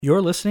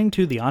You're listening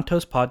to the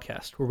Ontos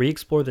Podcast, where we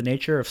explore the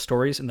nature of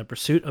stories in the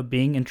pursuit of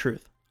being in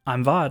truth.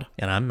 I'm Vaud.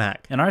 And I'm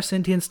Maq. And our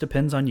sentience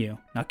depends on you.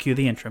 Now cue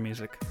the intro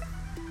music.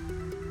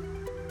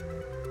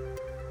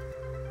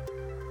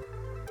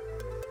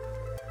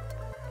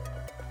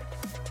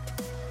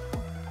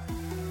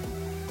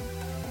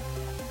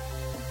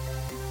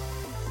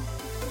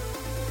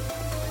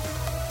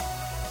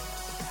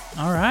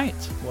 All right,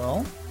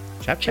 well...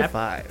 Chapter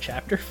 5.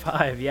 Chapter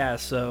 5, yeah.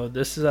 So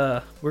this is,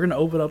 we're going to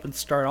open up and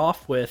start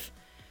off with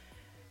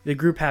the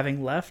group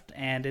having left,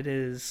 and it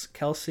is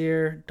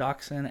Kelsier,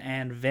 Dockson,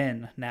 and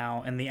Vin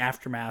now in the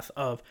aftermath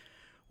of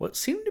what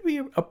seemed to be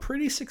a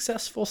pretty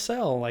successful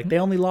sell. Like, they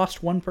only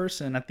lost one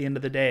person at the end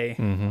of the day,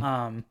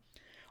 on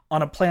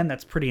a plan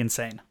that's pretty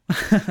insane.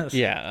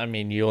 Yeah, I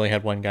mean, you only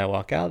had one guy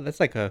walk out.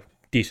 That's like a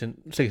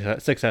decent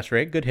success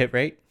rate, good hit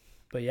rate.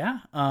 But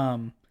yeah,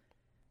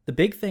 the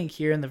big thing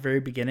here in the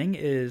very beginning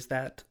is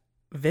that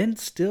Vin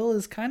still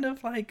is kind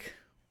of like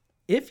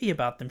iffy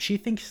about them. She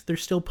thinks they're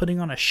still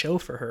putting on a show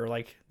for her.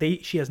 Like,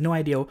 she has no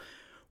idea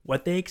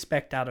what they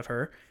expect out of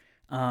her.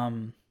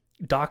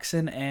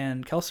 Dockson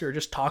and Kelsier are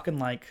just talking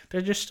like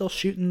they're just still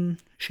shooting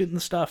the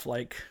stuff.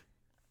 Like,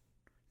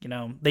 you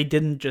know, they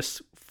didn't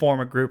just form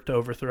a group to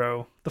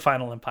overthrow the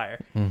final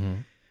empire.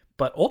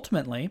 But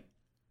ultimately,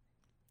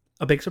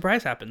 a big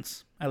surprise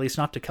happens. At least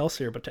not to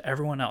Kelsier, but to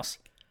everyone else.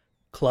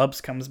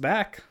 Clubs comes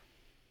back.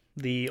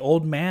 The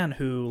old man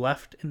who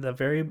left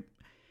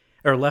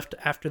left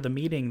after the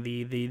meeting,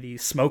 the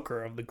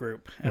smoker of the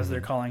group, as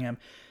they're calling him,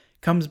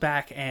 comes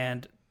back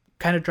and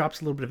kind of drops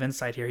a little bit of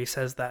insight here. He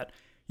says that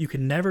you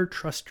can never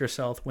trust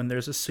yourself when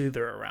there's a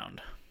soother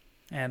around.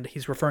 And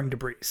he's referring to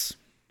Breeze,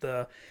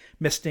 the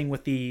misting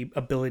with the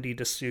ability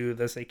to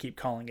soothe, as they keep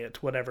calling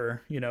it,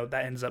 whatever, you know,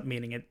 that ends up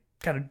meaning. It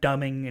kind of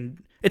dumbing,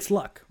 and it's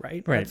luck,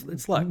 right? Right.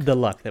 It's luck. The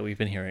luck that we've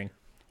been hearing.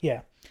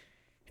 Yeah.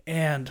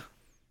 And,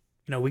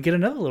 you know, we get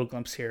another little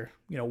glimpse here.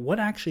 You know,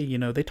 what actually, you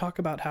know, they talk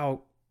about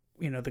how,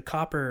 you know, the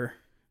copper,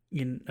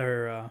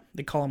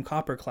 they call them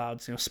copper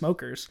clouds, you know,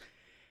 smokers.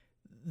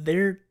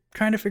 They're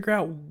trying to figure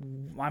out,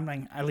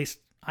 at least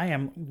I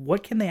am,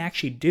 what can they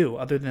actually do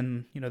other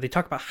than, you know, they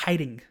talk about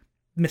hiding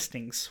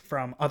mistings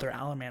from other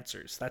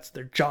allomancers. That's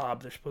their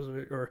job. They're supposed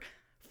to, or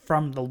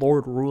from the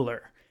Lord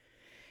Ruler.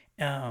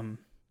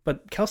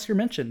 But Kelsier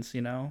mentions,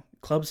 you know,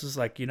 Clubs is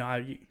like, you know,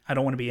 I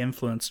don't want to be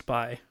influenced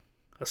by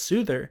a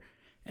soother.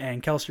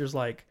 And Kelsier's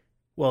like,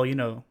 well, you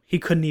know, he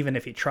couldn't even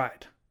if he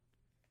tried.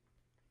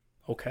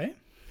 Okay.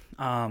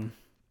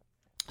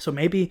 So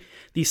maybe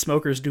these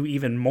smokers do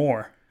even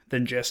more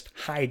than just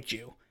hide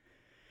you.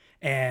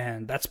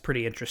 And that's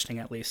pretty interesting,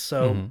 at least.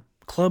 So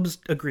Clubs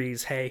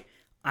agrees, hey,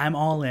 I'm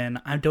all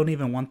in. I don't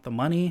even want the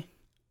money.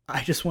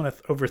 I just want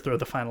to overthrow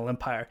the final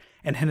empire.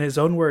 And in his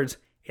own words,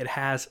 it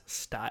has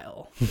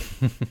style.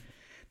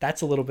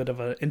 That's a little bit of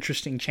an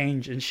interesting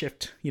change and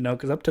shift, you know,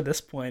 because up to this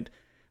point,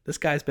 this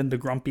guy's been the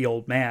grumpy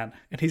old man,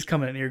 and he's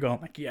coming in here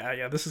going like,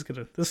 yeah, this is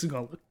gonna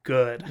look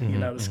good. You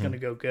know, this is gonna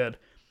go good.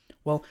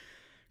 Well,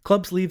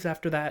 Clubs leaves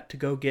after that to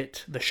go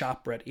get the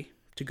shop ready,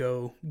 to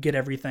go get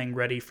everything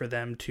ready for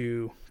them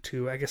to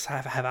I guess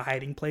have a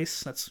hiding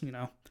place. That's, you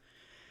know.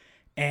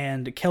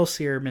 And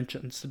Kelsier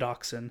mentions to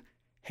Dockson,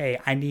 hey,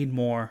 I need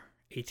more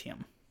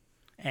ATM.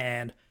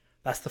 And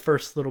that's the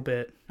first little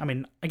bit. I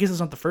mean, I guess it's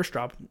not the first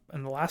drop.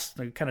 And the last,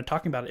 like, kind of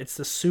talking about it, it's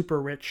the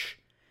super rich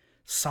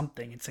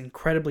something. It's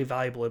incredibly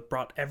valuable. It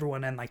brought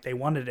everyone in like they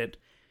wanted it.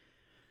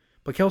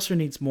 But Kelsier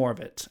needs more of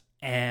it.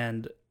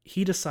 And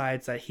he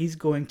decides that he's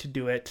going to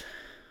do it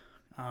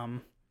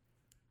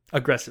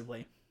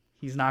aggressively.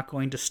 He's not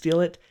going to steal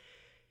it.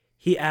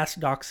 He asks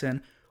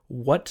Dockson,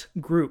 what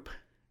group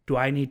do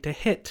I need to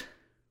hit?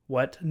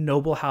 What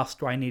noble house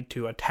do I need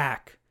to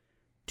attack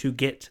to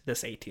get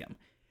this ATM?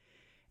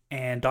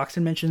 And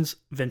Dockson mentions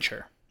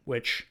Venture,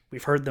 which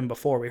we've heard them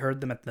before. We heard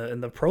them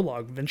in the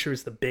prologue. Venture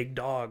is the big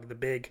dog, the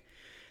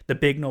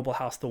big noble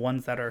house, the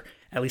ones that are,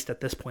 at least at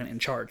this point, in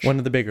charge. One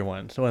of the bigger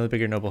ones, one of the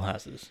bigger noble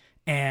houses.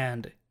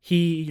 And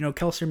he, you know,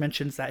 Kelsier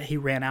mentions that he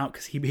ran out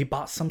because he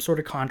bought some sort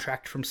of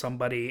contract from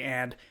somebody,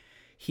 and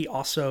he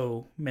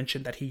also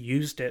mentioned that he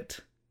used it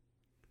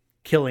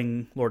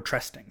killing Lord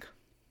Tresting.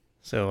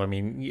 So, I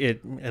mean,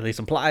 it at least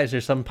implies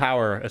there's some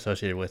power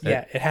associated with it.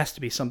 Yeah, it has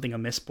to be something a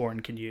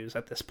Mistborn can use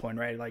at this point,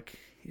 right? Like,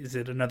 is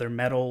it another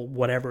metal,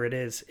 whatever it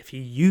is? If he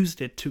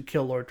used it to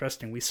kill Lord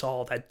Tresting, we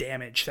saw that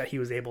damage that he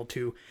was able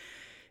to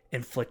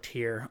inflict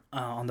here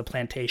on the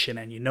plantation.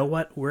 And you know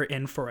what? We're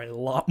in for a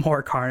lot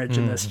more carnage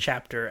in this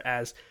chapter,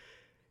 as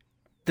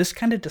this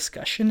kind of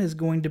discussion is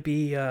going to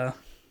be a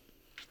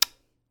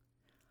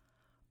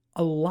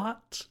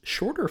lot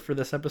shorter for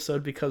this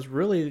episode, because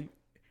really,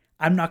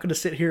 I'm not going to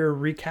sit here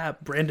and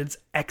recap Brandon's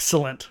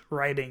excellent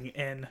writing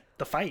in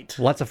the fight.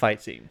 Lots of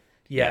fight scene.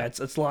 Yeah.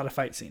 It's a lot of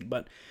fight scene.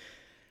 But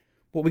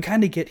what we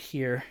kind of get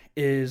here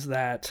is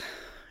that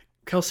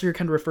Kelsier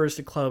kind of refers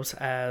to Clubs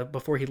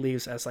before he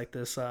leaves as like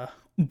this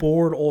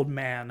bored old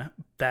man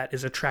that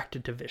is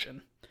attracted to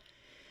vision.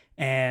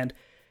 And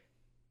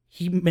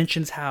he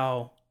mentions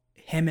how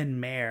him and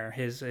Mare,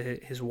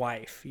 his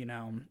wife, you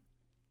know,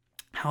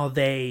 how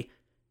they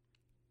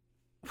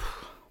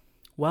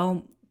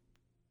Well,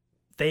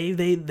 they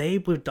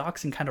with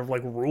Doxin kind of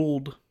like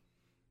ruled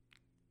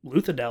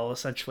Luthadel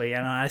essentially,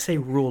 and I say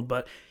ruled,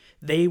 but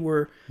they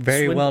were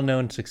Very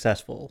well-known,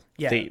 successful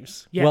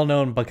thieves. Yeah.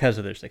 Well-known because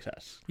of their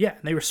success. Yeah,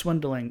 they were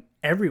swindling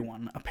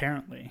everyone,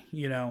 apparently.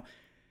 I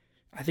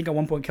think at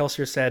one point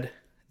Kelsier said,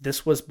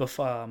 this was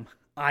before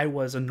I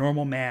was a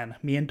normal man.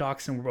 Me and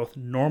Doxin were both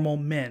normal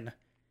men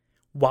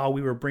while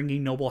we were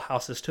bringing noble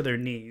houses to their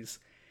knees.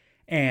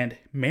 And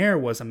Mare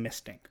was a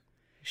Mistink.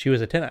 She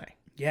was a Tenai.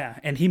 Yeah,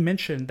 and he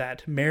mentioned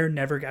that Mare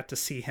never got to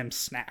see him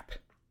snap.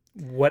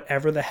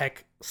 Whatever the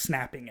heck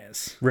snapping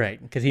is.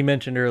 Right, because he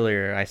mentioned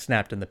earlier, I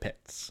snapped in the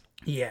pits.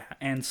 Yeah,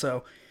 and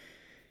so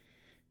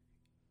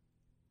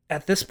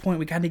at this point,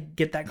 we kind of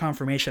get that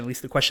confirmation. At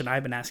least the question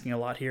I've been asking a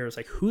lot here is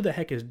like, who the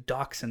heck is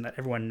Doxin that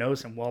everyone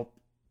knows him? Well,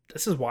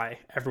 this is why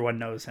everyone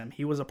knows him.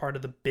 He was a part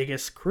of the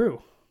biggest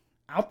crew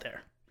out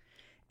there.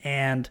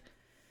 And,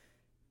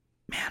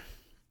 man,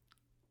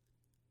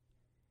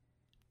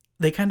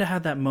 they kind of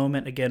had that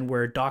moment again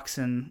where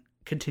Doxin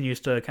continues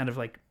to kind of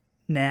like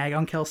nag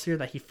on Kelsier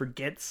that he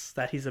forgets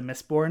that he's a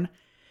Mistborn.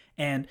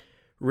 And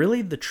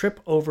really the trip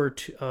over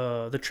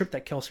to the trip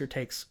that Kelsier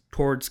takes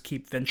towards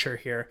Keep Venture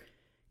here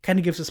kind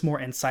of gives us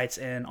more insights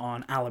in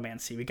on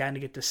Allomancy. We kind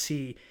of get to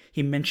see,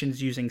 he mentions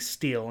using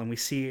steel, and we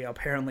see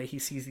apparently he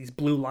sees these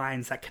blue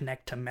lines that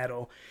connect to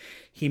metal.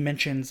 He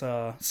mentions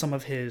some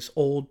of his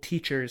old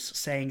teachers'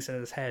 sayings in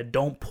his head: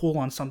 don't pull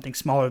on something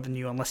smaller than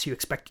you unless you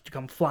expect it to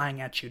come flying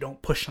at you.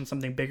 Don't push on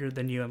something bigger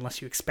than you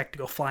unless you expect to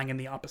go flying in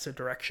the opposite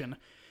direction.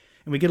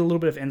 And we get a little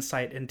bit of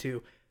insight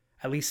into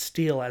at least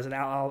steel as an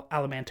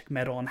allomantic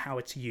metal and how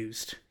it's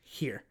used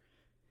here.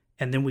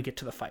 And then we get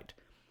to the fight.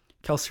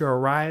 Kelsier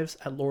arrives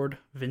at Lord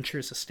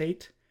Venture's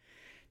estate,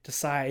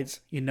 decides,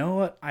 you know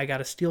what, I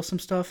gotta steal some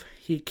stuff.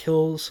 He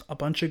kills a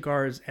bunch of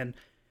guards, and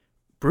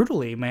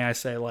brutally, may I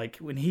say, like,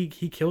 when he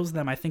kills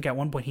them, I think at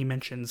one point he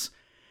mentions,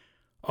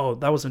 oh,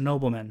 that was a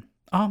nobleman.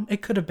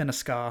 It could have been a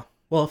Ska.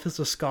 Well, if it's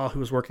a Ska who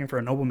was working for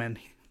a nobleman,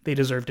 they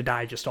deserve to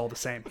die just all the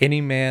same.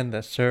 Any man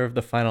that served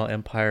the final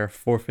empire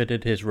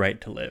forfeited his right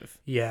to live.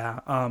 Yeah,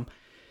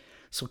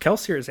 so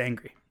Kelsier is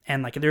angry.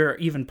 And like there are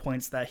even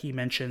points that he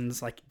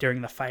mentions, like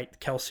during the fight,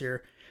 Kelsier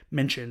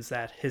mentions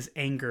that his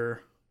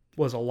anger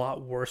was a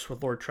lot worse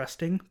with Lord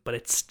Trusting, but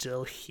it's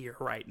still here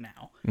right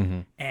now.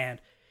 Mm-hmm.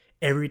 And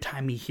every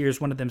time he hears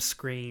one of them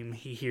scream,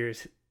 he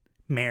hears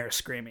Mare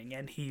screaming,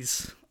 and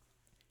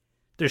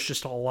there's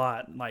just a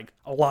lot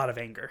of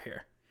anger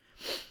here.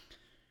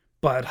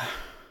 But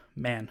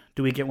man,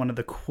 do we get one of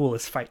the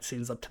coolest fight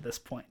scenes up to this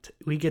point.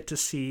 We get to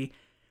see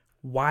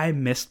why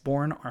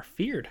Mistborn are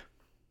feared.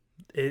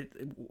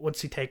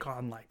 What's he take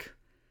on, like,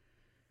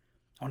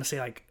 I want to say,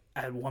 like,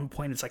 at one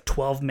point it's like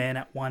 12 men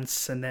at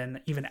once, and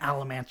then even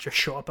Allomancers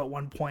show up at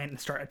one point and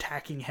start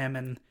attacking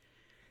him.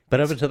 But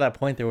up until that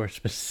point, there were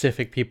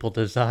specific people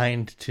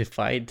designed to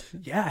fight.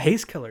 Yeah,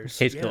 haze killers.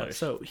 Killers.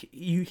 So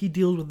he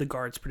deals with the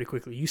guards pretty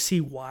quickly. You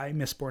see why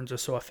Mistborns are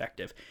so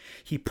effective.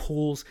 He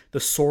pulls the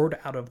sword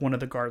out of one of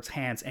the guards'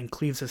 hands and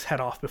cleaves his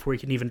head off before he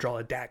can even draw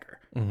a dagger.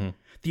 Mm-hmm.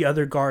 The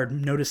other guard,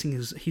 noticing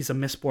he's a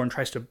Mistborn,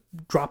 tries to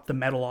drop the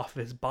metal off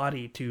of his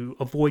body to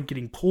avoid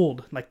getting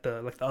pulled like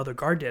the other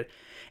guard did.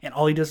 And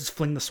all he does is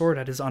fling the sword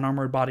at his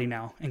unarmored body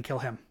now and kill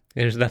him.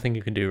 There's nothing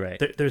you can do, right?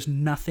 There's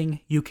nothing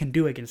you can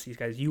do against these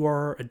guys. You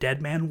are a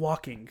dead man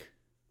walking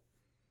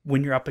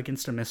when you're up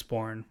against a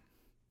Mistborn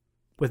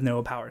with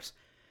no powers.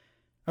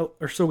 Oh,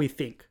 or so we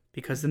think,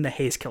 because then the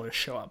haze killers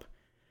show up.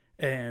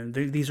 And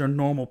these are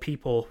normal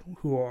people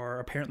who are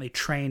apparently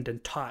trained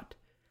and taught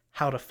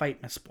how to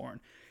fight Mistborn.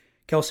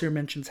 Kelsier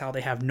mentions how they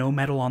have no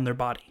metal on their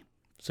body.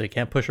 So you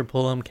can't push or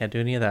pull them, can't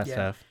do any of that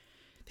stuff.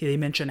 They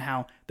mention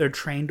how they're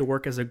trained to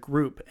work as a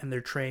group, and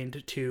they're trained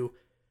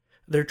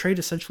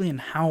essentially in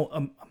how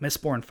a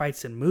Mistborn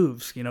fights and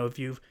moves.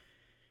 If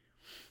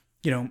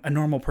a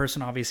normal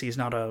person obviously is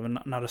not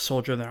a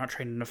soldier, they're not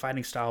trained in a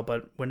fighting style,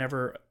 but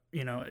whenever,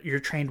 you're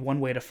trained one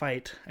way to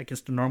fight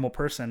against a normal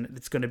person,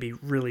 it's going to be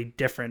really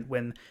different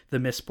when the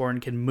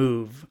Mistborn can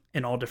move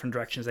in all different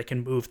directions. They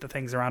can move the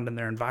things around in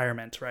their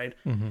environment, right?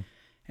 Mm-hmm.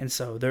 And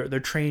so they're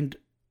trained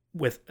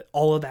with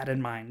all of that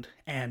in mind,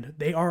 and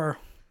they are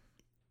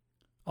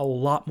a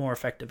lot more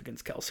effective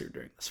against Kelsier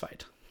during this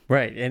fight.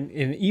 Right, and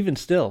even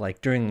still, like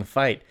during the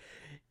fight,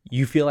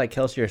 you feel like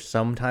Kelsier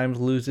sometimes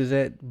loses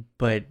it,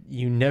 but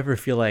you never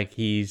feel like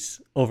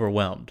he's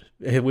overwhelmed.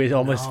 It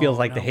almost feels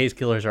like the haze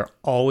killers are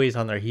always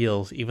on their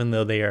heels, even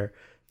though they are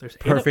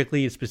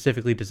perfectly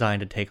specifically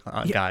designed to take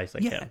on guys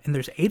like him. And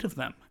there's 8 of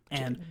them.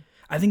 And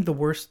I think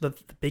the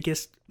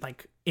biggest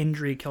like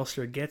injury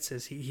Kelsier gets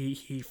is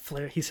he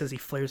says he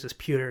flares his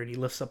pewter and he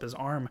lifts up his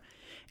arm,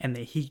 and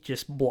he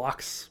just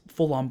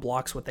full on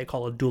blocks what they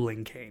call a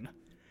dueling cane.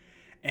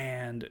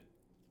 And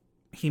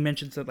he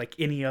mentions that like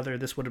any other,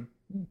 this would have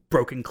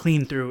broken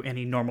clean through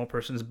any normal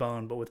person's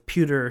bone, but with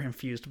pewter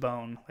infused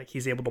bone, like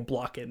he's able to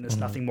block it, and it's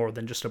nothing more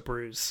than just a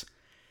bruise.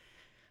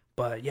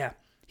 But yeah,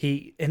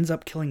 he ends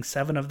up killing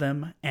 7 of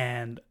them,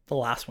 and the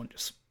last one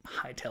just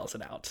hightails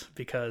it out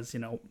because,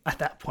 at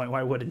that point,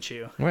 why wouldn't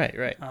you? Right.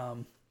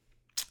 And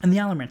the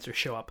Allomancers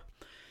show up.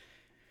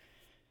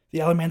 The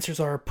Allomancers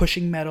are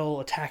pushing metal,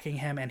 attacking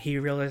him, and he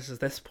realizes at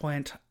this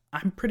point,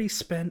 I'm pretty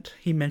spent.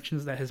 He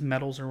mentions that his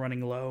metals are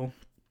running low.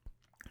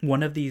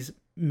 One of these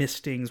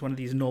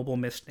noble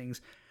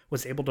mistings,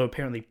 was able to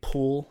apparently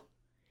pull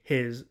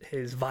his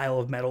vial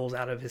of metals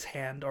out of his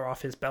hand or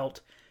off his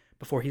belt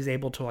before he's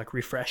able to like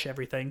refresh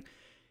everything.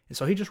 And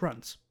so he just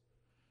runs.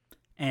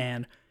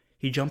 And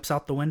he jumps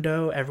out the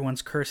window.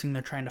 Everyone's cursing.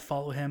 They're trying to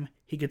follow him.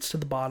 He gets to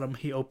the bottom.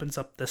 He opens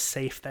up the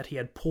safe that he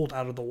had pulled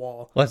out of the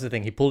wall. Well, that's the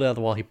thing. He pulled it out of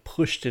the wall. He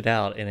pushed it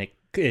out, and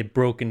it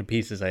broke into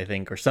pieces, I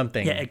think, or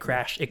something. Yeah, it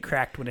crashed. It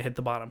cracked when it hit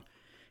the bottom.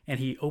 And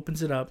he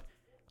opens it up.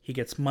 He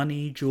gets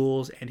money,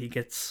 jewels, and he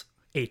gets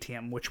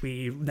atium, which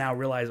we now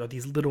realize are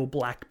these little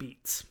black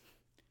beets.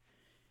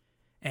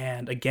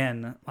 And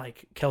again,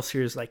 like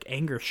Kelsier's like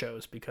anger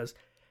shows because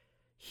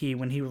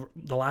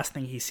the last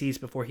thing he sees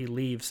before he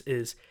leaves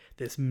is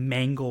this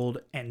mangled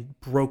and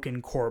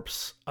broken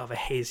corpse of a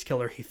haze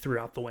killer he threw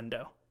out the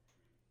window.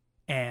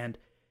 And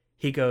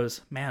he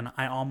goes, man,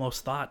 I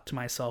almost thought to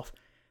myself,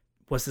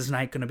 was this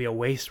night going to be a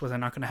waste? Was I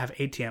not going to have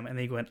atium?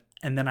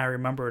 And then I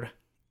remembered,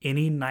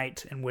 any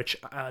night in which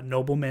a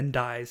nobleman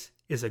dies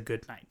is a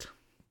good night.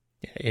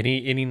 Yeah,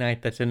 any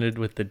night that's ended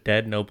with the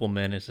dead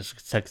nobleman is a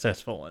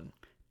successful one.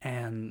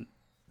 And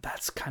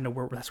that's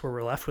where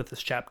we're left with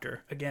this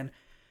chapter. Again,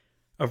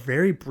 a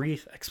very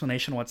brief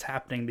explanation of what's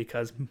happening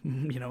because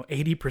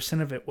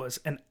 80% of it was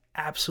an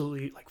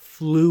absolutely like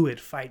fluid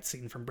fight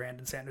scene from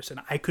Brandon Sanderson.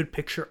 I could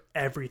picture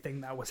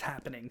everything that was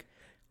happening.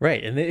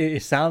 Right, and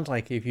it sounds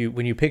like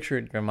when you picture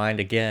it in your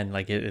mind again,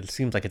 like it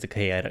seems like it's a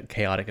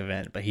chaotic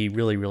event, but he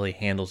really, really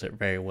handles it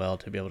very well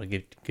to be able to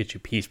get you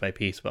piece by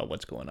piece about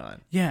what's going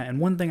on. Yeah, and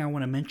one thing I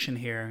want to mention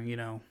here,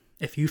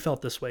 if you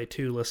felt this way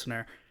too,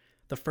 listener,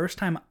 the first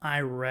time I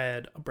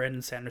read a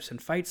Brandon Sanderson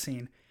fight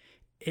scene,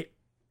 it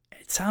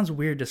sounds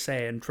weird to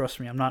say, and trust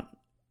me, I'm not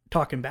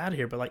talking bad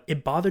here, but like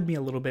it bothered me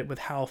a little bit with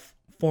how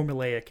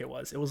formulaic it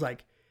was. It was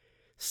like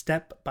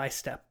step by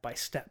step by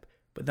step.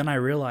 But then I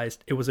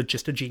realized it was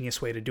just a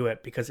genius way to do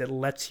it because it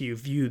lets you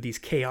view these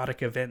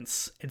chaotic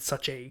events in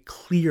such a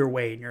clear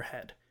way in your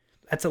head.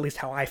 That's at least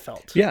how I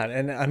felt. Yeah,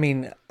 and I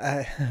mean,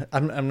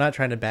 I'm not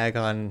trying to bag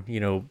on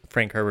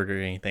Frank Herbert or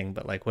anything,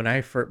 but like when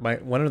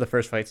one of the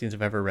first fight scenes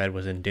I've ever read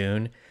was in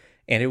Dune,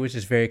 and it was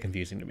just very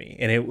confusing to me.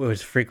 And it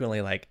was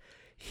frequently like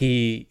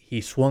he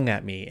swung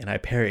at me and I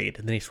parried,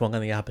 and then he swung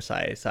on the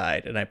opposite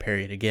side and I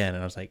parried again,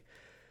 and I was like,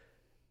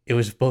 it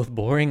was both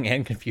boring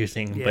and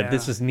confusing. Yeah. But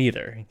this is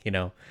neither,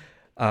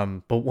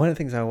 But one of the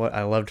things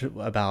I loved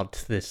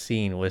about this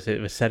scene was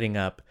it was setting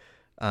up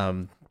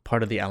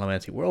part of the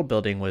Allomancy world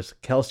building was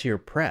Kelsier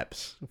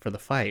preps for the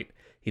fight.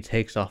 He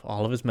takes off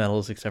all of his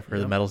metals except for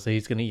the metals that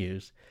he's going to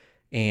use,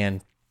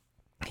 and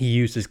he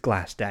uses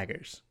glass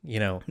daggers,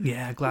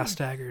 Yeah, glass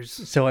daggers.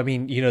 So, I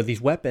mean,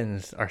 these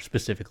weapons are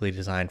specifically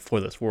designed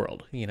for this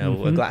world.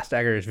 A glass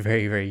dagger is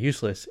very, very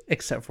useless,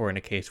 except for in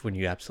a case when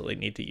you absolutely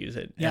need to use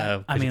it.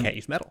 Yeah, because you can't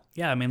use metal.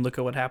 Yeah, I mean, look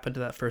at what happened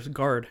to that first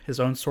guard. His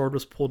own sword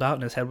was pulled out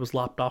and his head was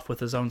lopped off with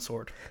his own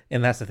sword.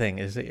 And that's the thing,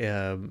 is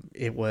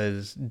it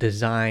was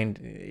designed,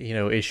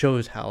 it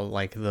shows how,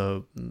 like,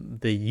 the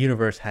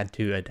universe had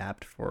to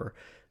adapt for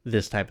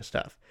this type of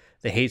stuff.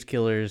 The Haze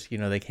Killers,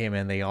 they came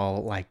in, they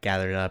all like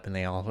gathered up and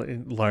they all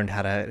learned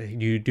how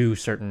to do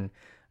certain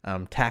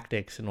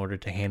tactics in order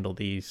to handle a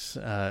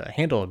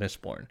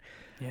Mistborn.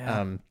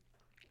 Yeah.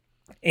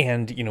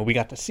 And we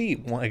got to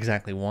see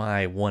exactly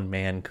why one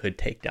man could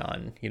take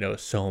down,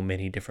 so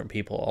many different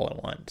people all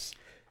at once.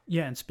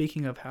 Yeah, and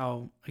speaking of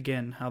how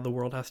the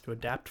world has to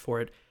adapt for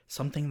it,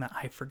 something that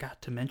I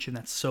forgot to mention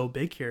that's so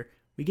big here,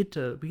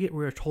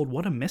 we're told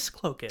what a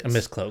mistcloak is. A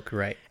mistcloak,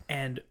 right.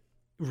 And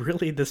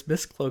really, this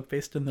mistcloak,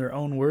 based in their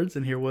own words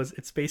in here,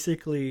 it's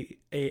basically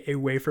a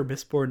way for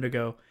Mistborn to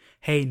go,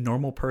 hey,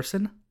 normal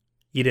person,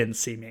 you didn't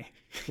see me.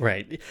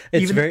 Right.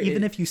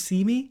 Even if you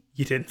see me,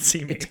 you didn't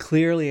see me. It's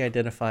clearly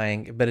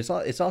identifying, but it's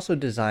also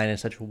designed in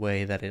such a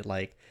way that it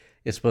like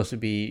is supposed to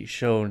be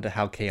shown to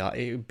how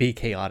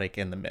chaotic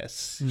in the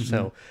mists. Mm-hmm.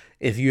 So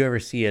if you ever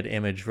see an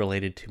image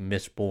related to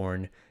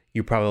Mistborn,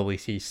 you probably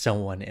see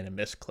someone in a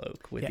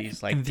mistcloak with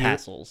these like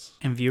tassels.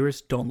 And viewers,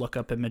 don't look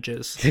up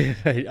images of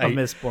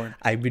Mistborn.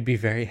 I would be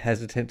very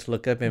hesitant to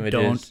look up images.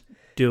 Don't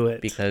do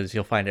it, because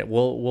you'll find it.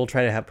 We'll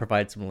try to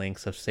provide some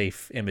links of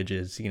safe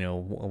images,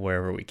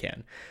 wherever we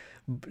can.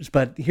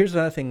 But here's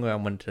another thing I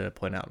wanted to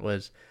point out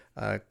was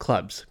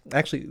clubs.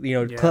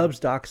 Actually, clubs,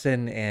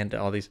 Dachshund, and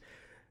all these.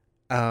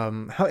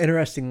 How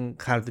interesting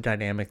kind of the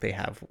dynamic they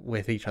have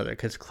with each other,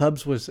 because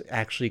clubs was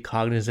actually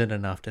cognizant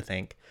enough to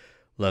think,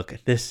 look,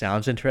 this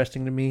sounds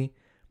interesting to me,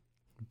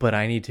 but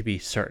I need to be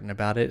certain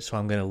about it, so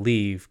I'm going to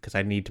leave because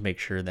I need to make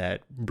sure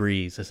that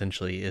Breeze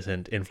essentially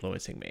isn't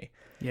influencing me.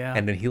 Yeah.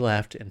 And then he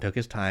left and took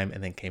his time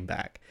and then came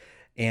back.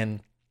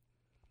 And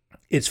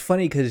it's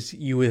funny because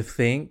you would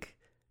think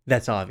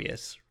that's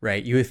obvious,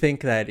 right? You would think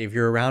that if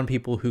you're around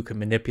people who can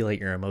manipulate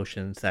your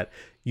emotions, that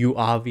you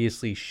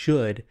obviously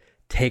should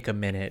take a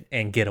minute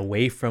and get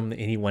away from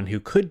anyone who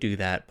could do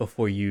that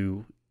before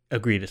you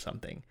agree to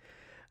something.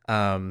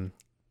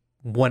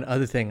 one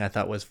other thing I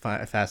thought was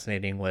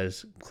fascinating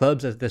was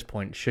clubs at this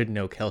point should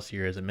know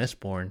Kelsier is a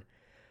Mistborn,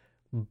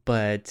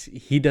 but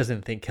he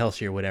doesn't think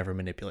Kelsier would ever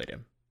manipulate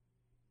him,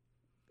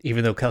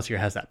 even though Kelsier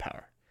has that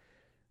power.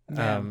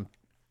 Yeah.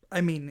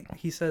 I mean,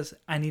 he says,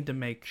 I need to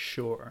make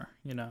sure,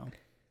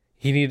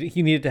 He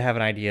needed to have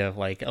an idea of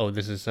like, oh,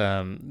 this is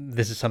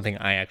something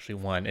I actually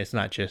want. It's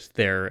not just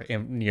they're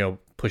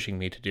pushing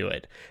me to do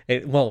it.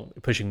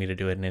 Pushing me to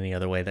do it in any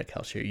other way that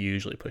Kelsier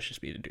usually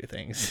pushes me to do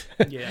things.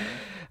 Yeah.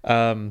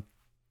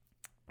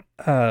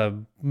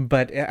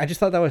 But I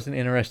just thought that was an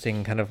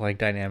interesting kind of like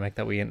dynamic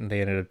that they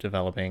ended up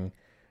developing.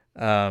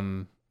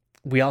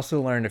 We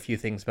also learned a few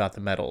things about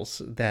the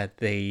metals that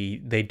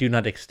they do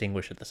not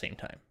extinguish at the same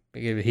time.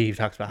 He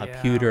talks about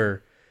how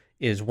pewter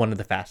is one of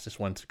the fastest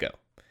ones to go.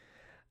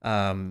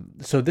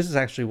 So this is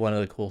actually one of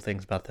the cool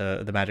things about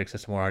the magic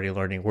system we're already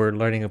learning. We're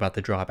learning about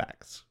the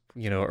drawbacks.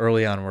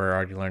 Early on we're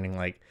already learning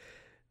like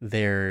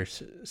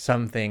there's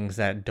some things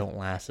that don't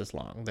last as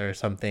long. There are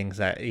some things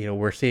that,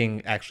 we're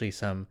seeing actually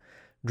some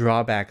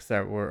drawbacks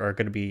that are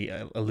going to be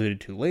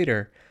alluded to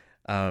later.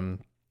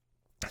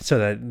 So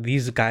that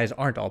these guys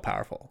aren't all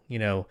powerful.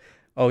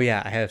 Oh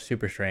yeah, I have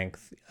super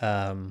strength,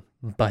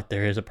 but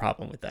there is a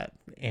problem with that.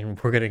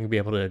 And we're going to be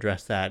able to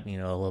address that, a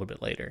little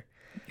bit later.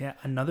 Yeah,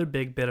 another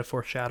big bit of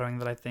foreshadowing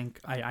that I think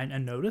I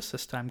noticed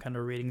this time kind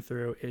of reading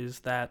through is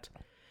that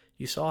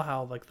you saw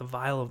how like the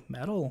vial of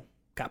metal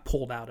got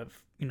pulled out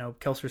of,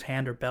 Kelsier's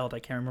hand or belt. I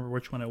can't remember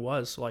which one it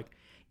was. So like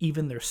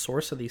even their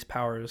source of these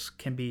powers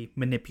can be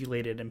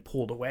manipulated and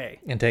pulled away.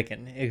 And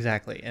taken,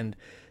 exactly. And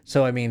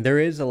so, I mean, there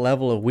is a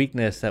level of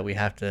weakness that we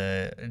have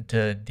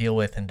to deal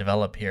with and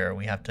develop here.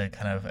 We have to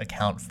kind of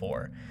account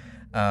for.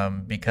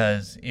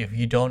 Because if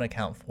you don't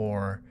account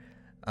for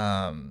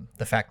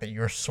the fact that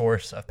your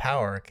source of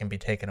power can be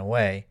taken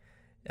away,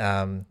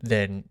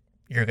 then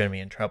you're going to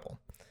be in trouble.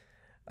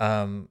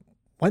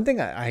 One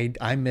thing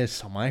I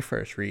missed on my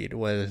first read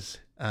was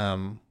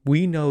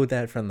we know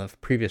that from the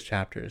previous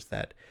chapters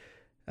that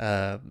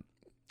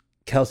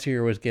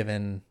Kelsier was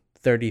given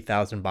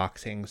 30,000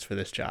 boxings for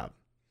this job.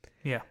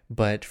 Yeah.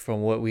 But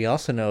from what we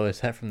also know is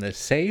that from the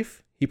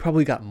safe, he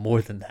probably got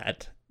more than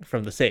that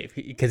from the safe.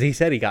 Because he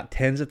said he got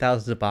tens of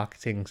thousands of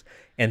boxings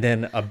and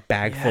then a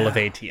bag full of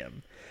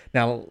ATM.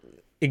 Now,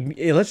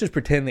 let's just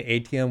pretend the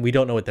ATM, we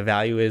don't know what the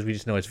value is. We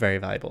just know it's very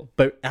valuable.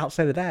 But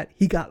outside of that,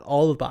 he got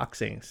all the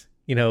boxings,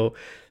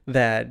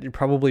 that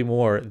probably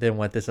more than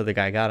what this other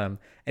guy got him.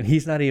 And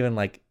he's not even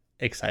like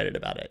excited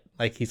about it.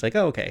 Like he's like,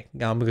 oh, okay,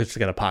 now I'm just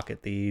gonna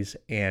pocket these,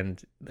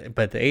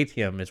 but the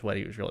ATM is what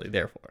he was really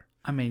there for.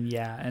 I mean,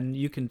 yeah, and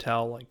you can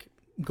tell like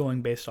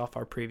going based off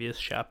our previous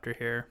chapter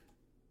here,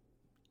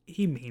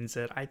 he means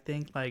it. I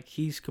think like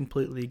he's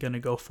completely gonna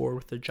go forward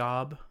with the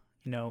job,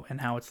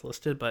 and how it's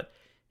listed, but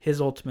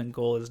his ultimate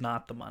goal is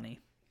not the money.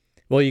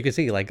 Well, you can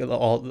see like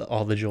all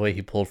the joy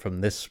he pulled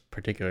from this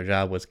particular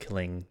job was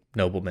killing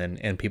noblemen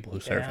and people who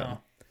serve him.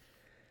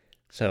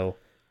 So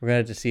we're gonna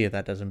have to see if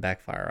that doesn't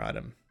backfire on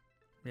him.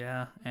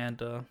 Yeah,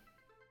 and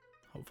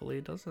hopefully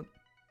it doesn't.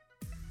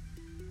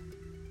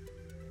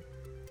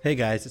 Hey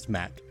guys, it's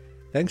Mac.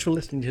 Thanks for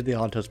listening to the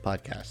Altos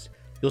Podcast.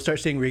 You'll start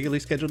seeing regularly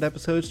scheduled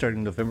episodes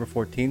starting November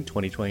 14,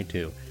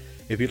 2022.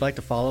 If you'd like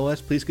to follow us,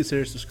 please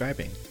consider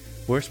subscribing.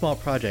 We're a small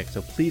project,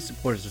 so please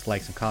support us with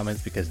likes and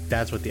comments because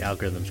that's what the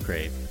algorithms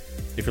crave.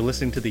 If you're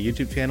listening to the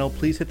YouTube channel,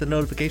 please hit the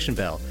notification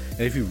bell.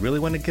 And if you really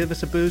want to give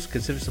us a boost,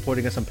 consider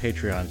supporting us on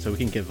Patreon so we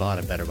can give Vaud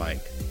a better mic.